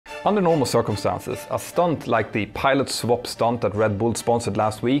Under normal circumstances, a stunt like the pilot swap stunt that Red Bull sponsored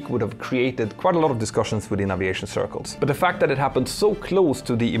last week would have created quite a lot of discussions within aviation circles. But the fact that it happened so close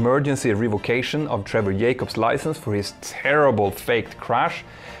to the emergency revocation of Trevor Jacobs' license for his terrible faked crash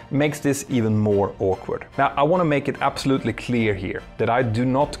makes this even more awkward. Now, I want to make it absolutely clear here that I do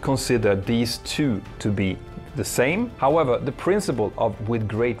not consider these two to be the same. However, the principle of with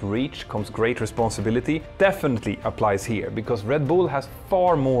great reach comes great responsibility definitely applies here, because Red Bull has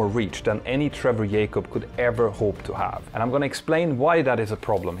far more reach than any Trevor Jacob could ever hope to have. And I'm going to explain why that is a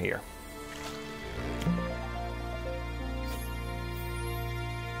problem here.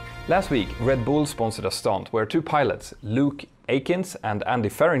 Last week, Red Bull sponsored a stunt where two pilots, Luka Aikns and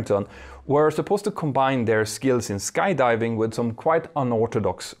AndyFerrington, were supposed to combine their skills in skydiving with some quite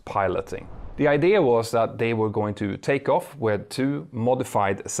unorthodox piloting. The idea was that they were going to take off with two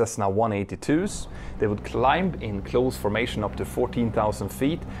modified Cessna 182s. They would climb in close formation up to 14,000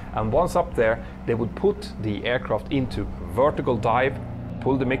 feet, and once up there, they would put the aircraft into vertical dive,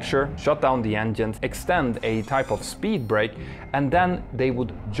 pull the mixture, shut down the engines, extend a type of speed brake, and then they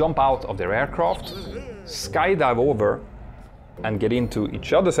would jump out of their aircraft, skydive over, and get into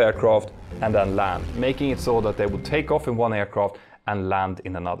each other's aircraft, and then land, making it so that they would take off in one aircraft and land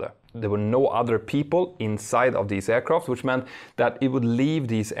in another. There were no other people inside of these aircraft, which meant that it would leave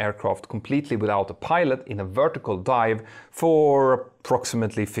these aircraft completely without a pilot in a vertical dive for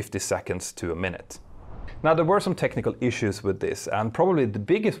approximately 50 seconds to a minute. Now, there were some technical issues with this, and probably the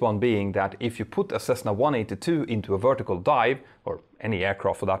biggest one being that if you put a Cessna 182 into a vertical dive, or any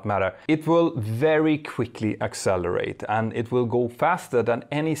aircraft for that matter, it will very quickly accelerate, and it will go faster than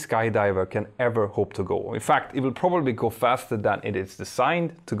any skydiver can ever hope to go. In fact, it will probably go faster than it is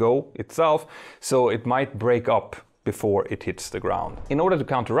designed to go itself, so it might break up before it hits the ground. In order to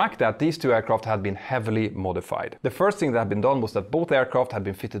counteract that, these two aircraft had been heavily modified. The first thing that had been done was that both aircraft had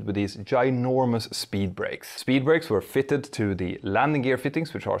been fitted with these ginormous speed brakes. Speed brakes were fitted to the landing gear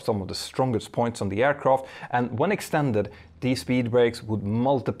fittings, which are some of the strongest points on the aircraft, and when extended, these speed brakes would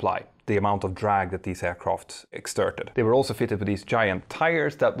multiply the amount of drag that these aircraft exerted. They were also fitted with these giant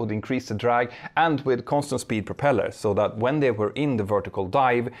tires that would increase the drag, and with constant speed propellers, so that when they were in the vertical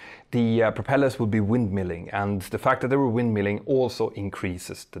dive, the propellers would be windmilling, and the fact that they were windmilling also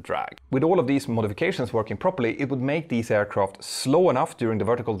increases the drag. With all of these modifications working properly, it would make these aircraft slow enough during the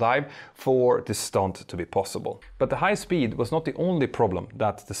vertical dive for this stunt to be possible. But the high speed was not the only problem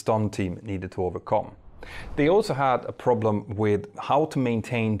that the stunt team needed to overcome. They also had a problem with how to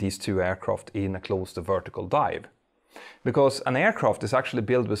maintain these two aircraft in a closed vertical dive. Because an aircraft is actually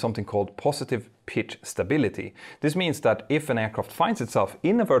built with something called positive pitch stability. This means that if an aircraft finds itself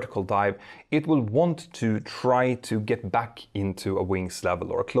in a vertical dive, it will want to try to get back into a wings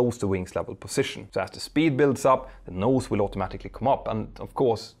level or a close to wings level position. So as the speed builds up, the nose will automatically come up, and of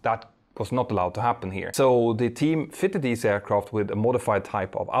course that was not allowed to happen here. So the team fitted these aircraft with a modified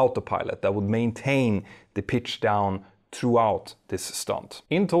type of autopilot that would maintain the pitch down throughout this stunt.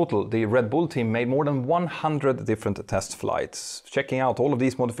 In total, the Red Bull team made more than 100 different test flights, checking out all of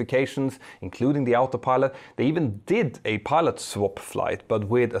these modifications, including the autopilot. They even did a pilot swap flight, but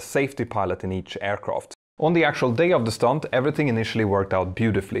with a safety pilot in each aircraft. On the actual day of the stunt, everything initially worked out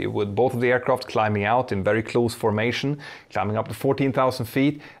beautifully, with both of the aircraft climbing out in very close formation, climbing up to 14,000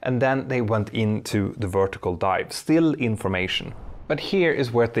 feet, and then they went into the vertical dive, still in formation. But here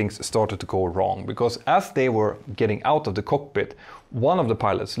is where things started to go wrong, because as they were getting out of the cockpit, one of the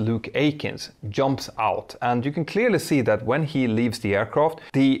pilots, Luka Aikns, jumps out, and you can clearly see that when he leaves the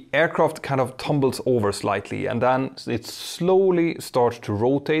aircraft kind of tumbles over slightly, and then it slowly starts to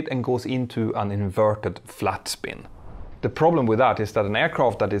rotate and goes into an inverted flat spin. The problem with that is that an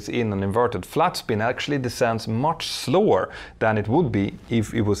aircraft that is in an inverted flat spin actually descends much slower than it would be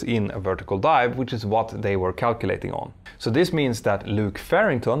if it was in a vertical dive, which is what they were calculating on. So this means that Luka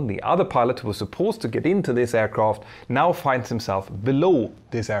Aikns, the other pilot who was supposed to get into this aircraft, now finds himself below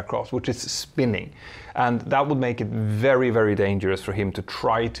this aircraft, which is spinning. And that would make it very, very dangerous for him to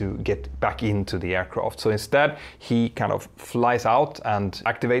try to get back into the aircraft. So instead, he kind of flies out and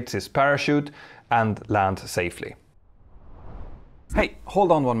activates his parachute and lands safely. Hey,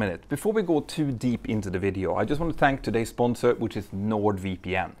 hold on 1 minute. Before we go too deep into the video, I just want to thank today's sponsor, which is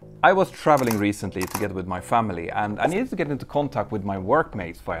NordVPN. I was traveling recently together with my family, and I needed to get into contact with my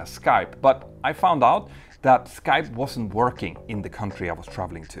workmates via Skype, but I found out that Skype wasn't working in the country I was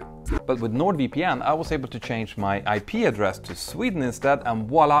traveling to. But with NordVPN, I was able to change my IP address to Sweden instead, and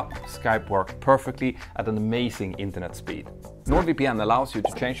voila, Skype worked perfectly at an amazing internet speed. NordVPN allows you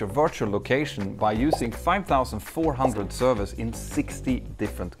to change your virtual location by using 5,400 servers in 60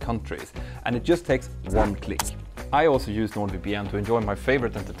 different countries, and it just takes one click. I also use NordVPN to enjoy my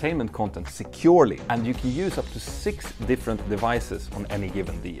favorite entertainment content securely, and you can use up to 6 different devices on any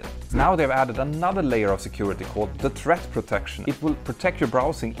given deal. Now they've added another layer of security called the threat protection. It will protect your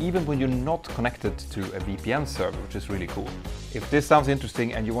browsing even when you're not connected to a VPN server, which is really cool. If this sounds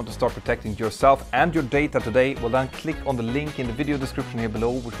interesting and you want to start protecting yourself and your data today, well then click on the link in the video description here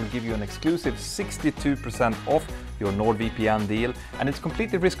below, which will give you an exclusive 62% off your NordVPN deal, and it's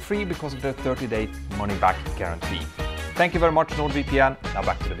completely risk-free because of their 30-day money-back guarantee. Thank you very much, NordVPN. Now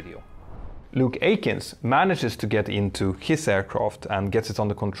back to the video. Luka Aikns manages to get into his aircraft and gets it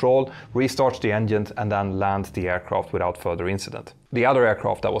under control, restarts the engines, and then lands the aircraft without further incident. The other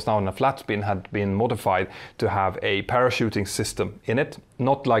aircraft that was now in a flat spin had been modified to have a parachuting system in it,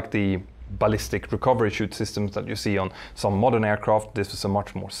 not like the ballistic recovery chute systems that you see on some modern aircraft. This was a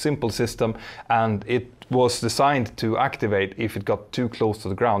much more simple system, and it was designed to activate if it got too close to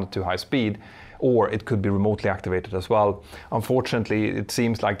the ground at too high speed, or it could be remotely activated as well. Unfortunately, it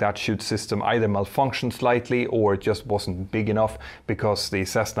seems like that chute system either malfunctioned slightly or it just wasn't big enough because the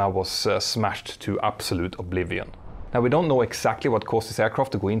Cessna was smashed to absolute oblivion. Now, we don't know exactly what caused this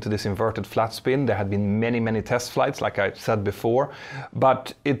aircraft to go into this inverted flat spin. There had been many test flights, like I said before,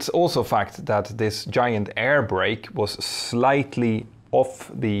 but it's also a fact that this giant air brake was slightly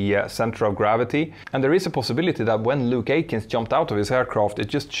off the center of gravity, and there is a possibility that when Luka Aikns jumped out of his aircraft, it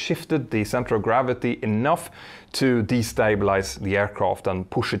just shifted the center of gravity enough to destabilize the aircraft and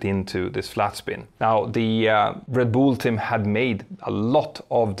push it into this flat spin. Now, the Red Bull team had made a lot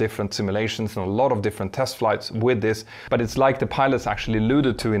of different simulations and a lot of different test flights with this, but it's like the pilots actually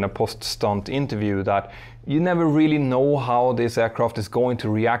alluded to in a post-stunt interview that you never really know how this aircraft is going to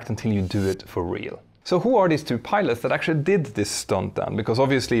react until you do it for real. So who are these 2 pilots that actually did this stunt then? Because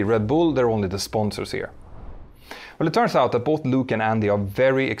obviously Red Bull, they're only the sponsors here. Well, it turns out that both Luke and Andy are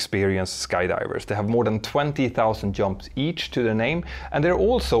very experienced skydivers. They have more than 20,000 jumps each to their name, and they're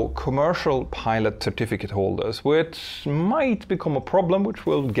also commercial pilot certificate holders, which might become a problem, which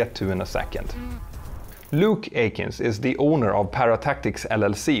we'll get to in a second. Luka Aikns is the owner of Paratactics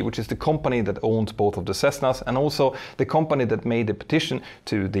LLC, which is the company that owns both of the Cessnas and also the company that made the petition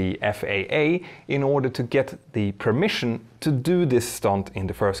to the FAA in order to get the permission to do this stunt in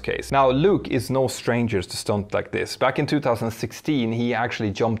the first case. Now, Luke is no stranger to stunt like this. Back in 2016, he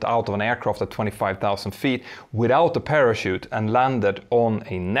actually jumped out of an aircraft at 25,000 feet without a parachute and landed on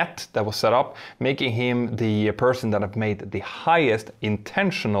a net that was set up, making him the person that have made the highest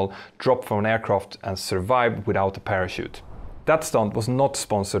intentional drop from an aircraft and survived without a parachute. That stunt was not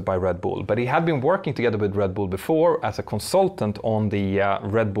sponsored by Red Bull, but he had been working together with Red Bull before as a consultant on the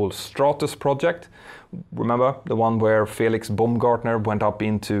Red Bull Stratos project. Remember the one where Felix Baumgartner went up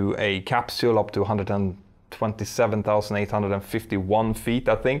into a capsule up to 127,851 feet,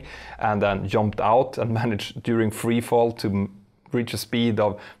 I think, and then jumped out and managed during free fall to reach a speed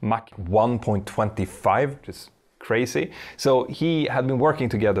of Mach 1.25, which is crazy. So he had been working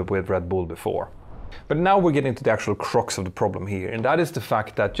together with Red Bull before. But now we're getting to the actual crux of the problem here, and that is the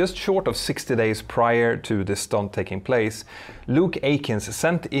fact that just short of 60 days prior to this stunt taking place, Luka Aikns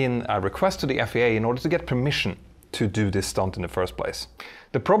sent in a request to the FAA in order to get permission to do this stunt in the first place.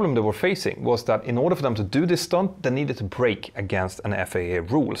 The problem they were facing was that in order for them to do this stunt, they needed to break against an FAA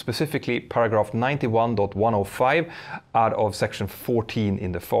rule, specifically paragraph 91.105 out of section 14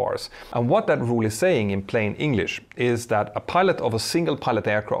 in the FARs. And what that rule is saying in plain English is that a pilot of a single pilot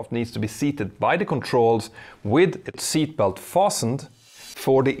aircraft needs to be seated by the controls with its seatbelt fastened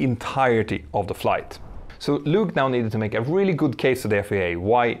for the entirety of the flight. So Luke now needed to make a really good case to the FAA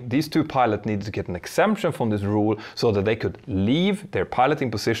why these 2 pilots needed to get an exemption from this rule so that they could leave their piloting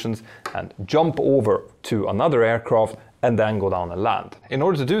positions and jump over to another aircraft and then go down and land. In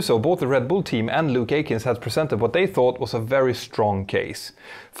order to do so, both the Red Bull team and Luka Aikns had presented what they thought was a very strong case.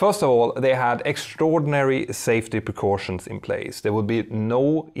 First of all, they had extraordinary safety precautions in place. There would be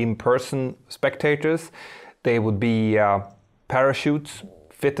no in-person spectators. There would be parachutes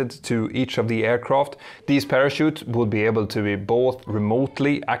fitted to each of the aircraft. These parachutes would be able to be both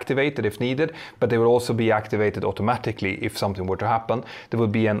remotely activated if needed, but they would also be activated automatically if something were to happen. There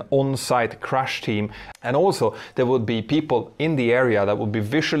would be an on-site crash team, and also there would be people in the area that would be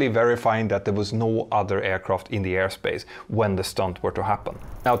visually verifying that there was no other aircraft in the airspace when the stunt were to happen.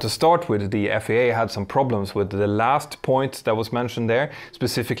 Now, to start with, the FAA had some problems with the last point that was mentioned there,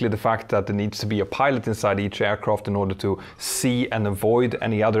 specifically the fact that there needs to be a pilot inside each aircraft in order to see and avoid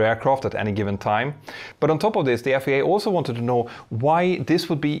any other aircraft at any given time. But on top of this, the FAA also wanted to know why this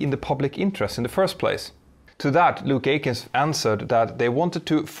would be in the public interest in the first place. To that, Luka Aikns answered that they wanted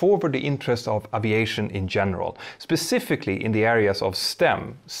to forward the interest of aviation in general, specifically in the areas of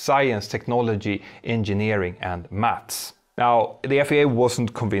STEM, science, technology, engineering and maths. Now, the FAA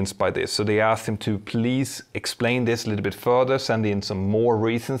wasn't convinced by this, so they asked him to please explain this a little bit further, send in some more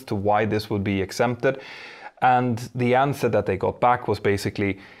reasons to why this would be exempted. And the answer that they got back was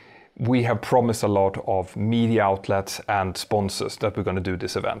basically, we have promised a lot of media outlets and sponsors that we're going to do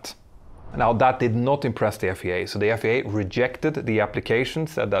this event. Now, that did not impress the FAA, so the FAA rejected the application,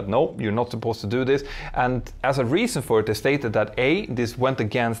 said that no, you're not supposed to do this, and as a reason for it, they stated that A, this went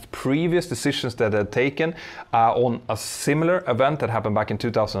against previous decisions that they had taken on a similar event that happened back in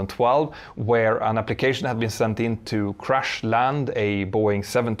 2012, where an application had been sent in to crash land a Boeing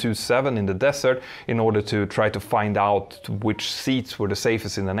 727 in the desert in order to try to find out which seats were the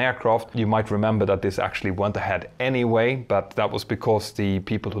safest in an aircraft. You might remember that this actually went ahead anyway, but that was because the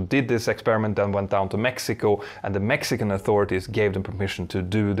people who did this experiment then went down to Mexico, and the Mexican authorities gave them permission to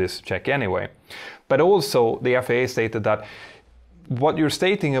do this check anyway. But also the FAA stated that what you're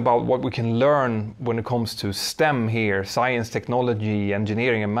stating about what we can learn when it comes to STEM here, science, technology,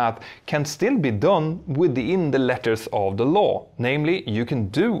 engineering and math, can still be done within the letters of the law. Namely, you can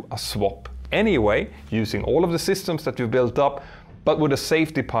do a swap anyway using all of the systems that you've built up, but with the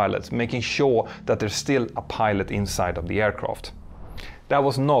safety pilots, making sure that there's still a pilot inside of the aircraft. That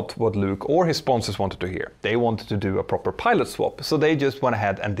was not what Luke or his sponsors wanted to hear. They wanted to do a proper pilot swap, so they just went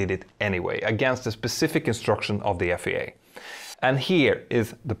ahead and did it anyway, against the specific instruction of the FAA. And here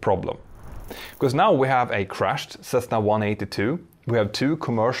is the problem. Because now we have a crashed Cessna 182, we have two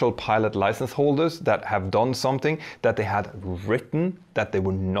commercial pilot license holders that have done something that they had written that they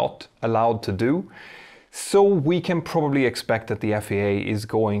were not allowed to do. So we can probably expect that the FAA is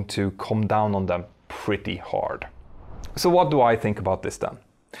going to come down on them pretty hard. So what do I think about this then?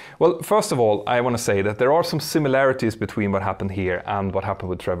 Well, first of all, I want to say that there are some similarities between what happened here and what happened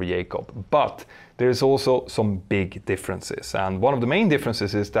with Trevor Jacob, but there's also some big differences. And one of the main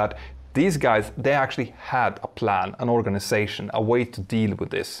differences is that these guys, they actually had a plan, an organization, a way to deal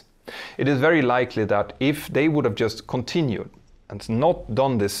with this. It is very likely that if they would have just continued and not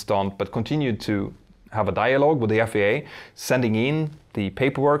done this stunt, but continued to have a dialogue with the FAA, sending in the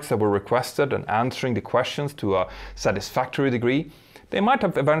paperwork that were requested and answering the questions to a satisfactory degree, they might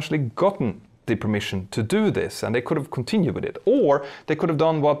have eventually gotten the permission to do this and they could have continued with it. Or they could have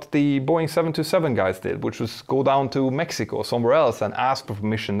done what the Boeing 727 guys did, which was go down to Mexico or somewhere else and ask for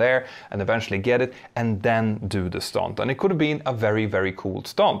permission there and eventually get it and then do the stunt. And it could have been a very, very cool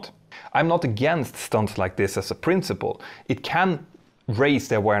stunt. I'm not against stunts like this as a principle. It can raise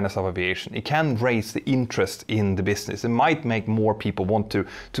the awareness of aviation. It can raise the interest in the business. It might make more people want to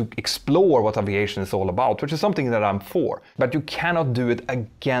explore what aviation is all about, which is something that I'm for. But you cannot do it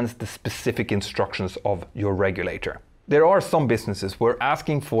against the specific instructions of your regulator. There are some businesses where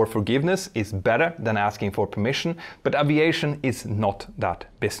asking for forgiveness is better than asking for permission, but aviation is not that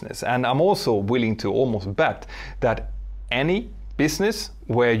business. And I'm also willing to almost bet that any business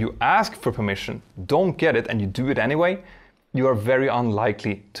where you ask for permission, don't get it, and you do it anyway, you are very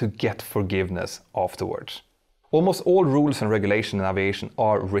unlikely to get forgiveness afterwards. Almost all rules and regulations in aviation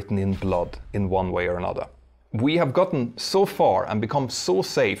are written in blood in one way or another. We have gotten so far and become so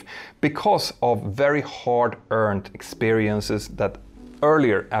safe because of very hard-earned experiences that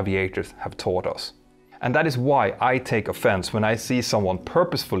earlier aviators have taught us. And that is why I take offense when I see someone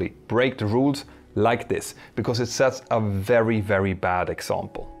purposefully break the rules like this, because it sets a very, very bad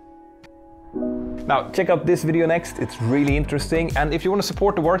example. Now, check out this video next, it's really interesting, and if you want to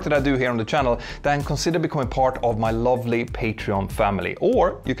support the work that I do here on the channel, then consider becoming part of my lovely Patreon family,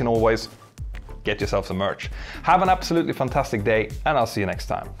 or you can always get yourself some merch. Have an absolutely fantastic day, and I'll see you next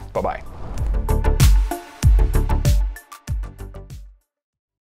time. Bye-bye.